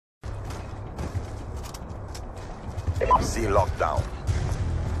C locked down.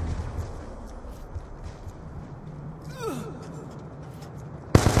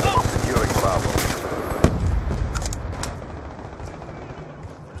 Securing Bravo.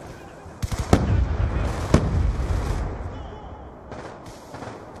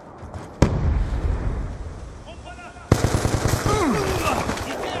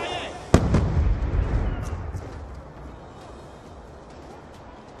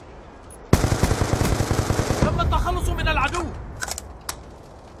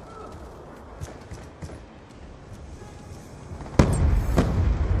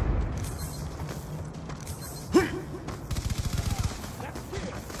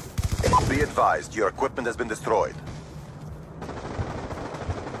 Be advised, your equipment has been destroyed.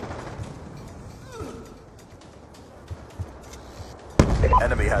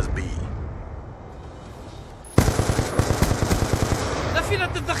 Enemy has B.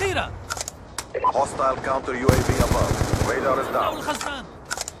 نفذت الذخيرة. Hostile counter UAV above. Radar is down. الخزان.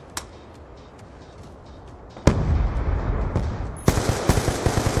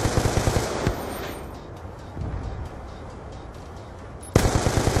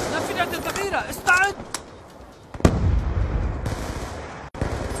 نفذت الذخيرة، استعد.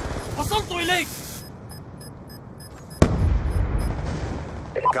 وصلت إليك.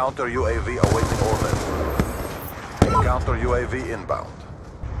 Counter UAV awaiting order. Counter UAV inbound.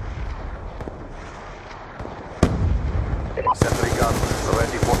 Sentry gun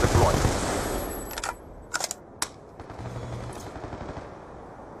ready for deployment.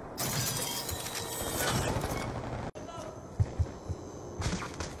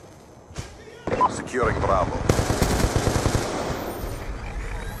 Securing Bravo.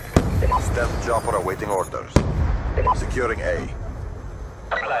 Stealth chopper awaiting orders. Securing A.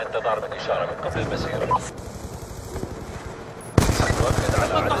 على انتظار الإشارة من قبل المسير.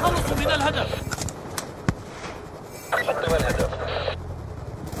 التخلص من الهدف. حطم الهدف.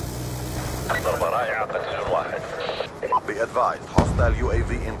 ضربة رائعة، قتيل واحد. Be advised, hostile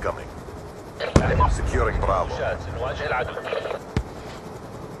UAV incoming. Securing Bravo. نواجه العدو.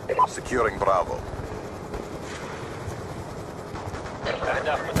 Securing Bravo.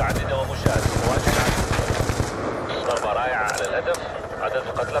 أهداف متعددة ومشاة، نواجه العدو. ضربة رائعة على الهدف، عدد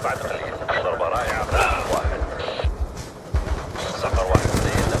القتلى بعد قليل. ضربة رائعة، قتيل واحد. صقر واحد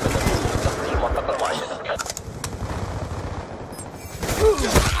سيئنا في المنطقة المعينة.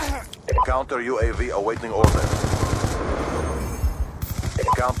 Counter UAV awaiting order.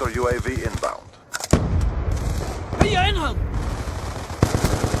 Counter UAV inbound. هيا انهض.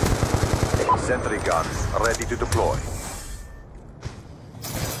 Sentry guns ready to deploy.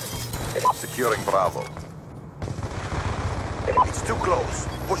 Securing Bravo. It's too close.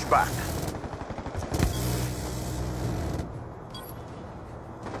 Push back.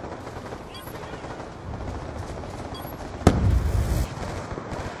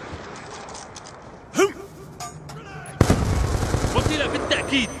 قتل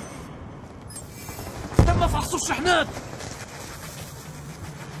بالتأكيد. تم فحص الشحنات.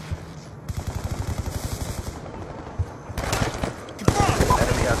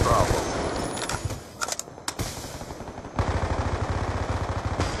 Enemy at Bravo.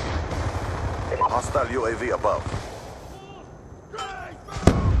 Hostile UAV above.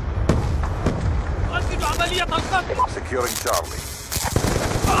 أنفذ عملية القتل. Securing Charlie.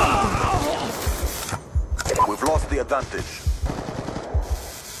 We've lost the advantage.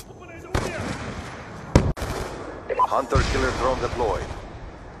 Hunter-killer drone deployed.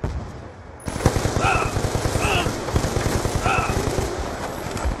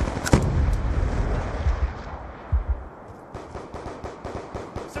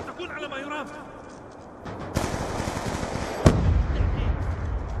 ستكون على ما يرام.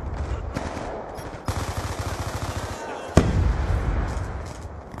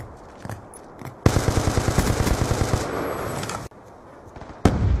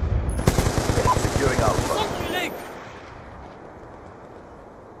 Securing Alpha. وصلت إليك.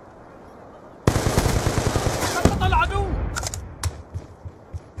 سقط العدو.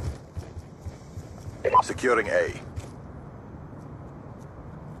 Securing A.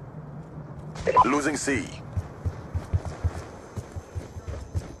 Losing C.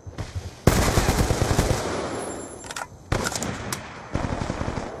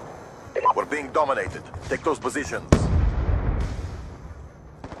 We're being dominated. Take those positions.